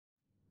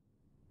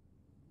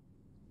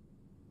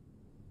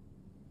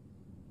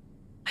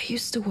I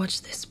used to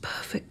watch this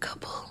perfect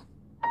couple.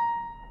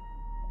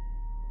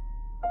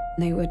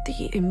 They were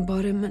the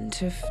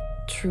embodiment of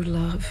true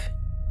love.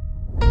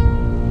 I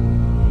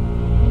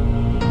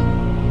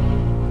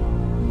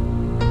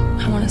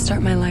want to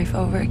start my life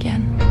over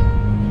again.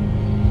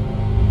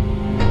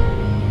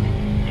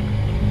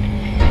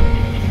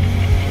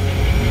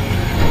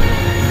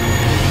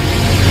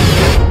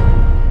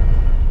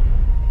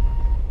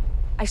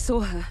 I saw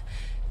her.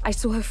 I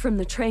saw her from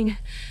the train.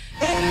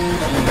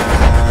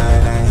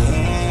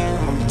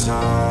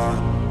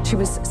 She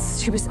was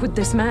with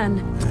this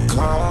man.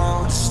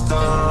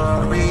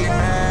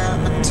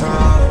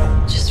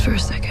 Just for a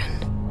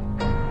second.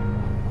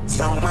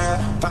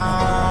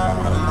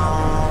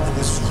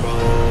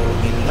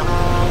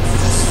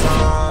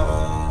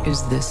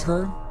 Is this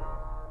her?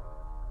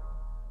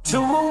 To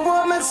a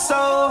woman so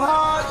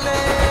heartless.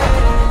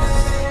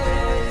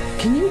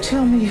 Can you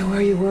tell me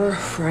where you were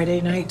Friday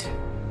night?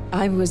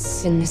 I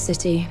was in the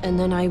city, and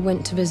then I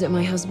went to visit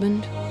my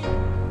husband.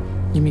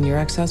 You mean your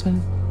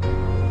ex-husband?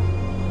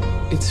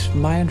 It's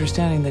my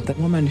understanding that the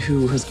woman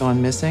who has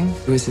gone missing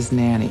was his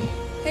nanny.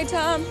 Hey,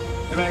 Tom.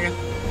 Hey, Megan.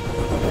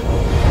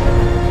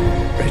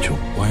 Rachel,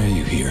 why are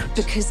you here?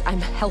 Because I'm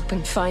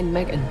helping find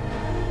Megan.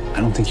 I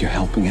don't think you're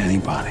helping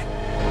anybody.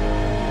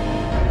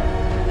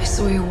 I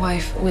saw your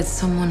wife with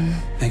someone.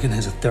 Megan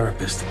has a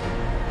therapist.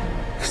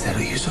 Is that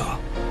who you saw?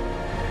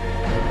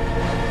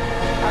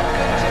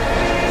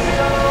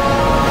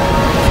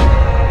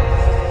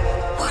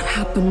 What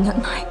happened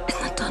that night in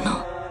the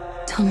tunnel?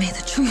 Tell me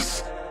the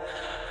truth.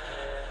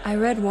 I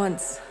read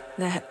once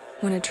that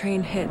when a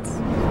train hits,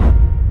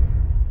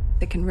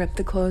 it can rip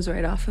the clothes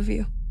right off of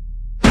you.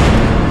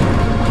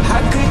 How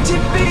could you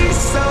be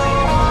so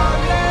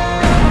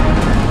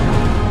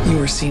heartless? You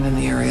were seen in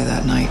the area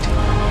that night.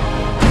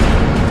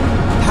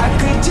 How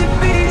could you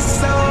be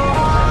so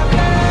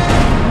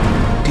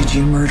heartless? Did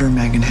you murder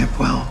Megan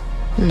Hipwell?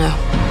 No.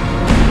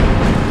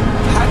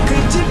 How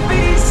could you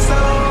be so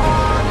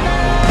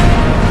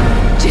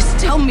heartless? Just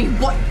tell me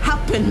what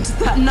happened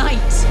that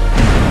night.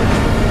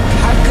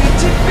 How could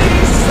you be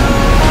so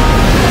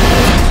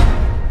heartless?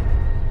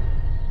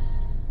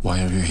 Why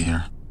are you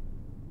here?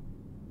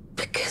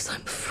 Because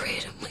I'm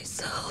afraid of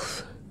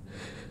myself.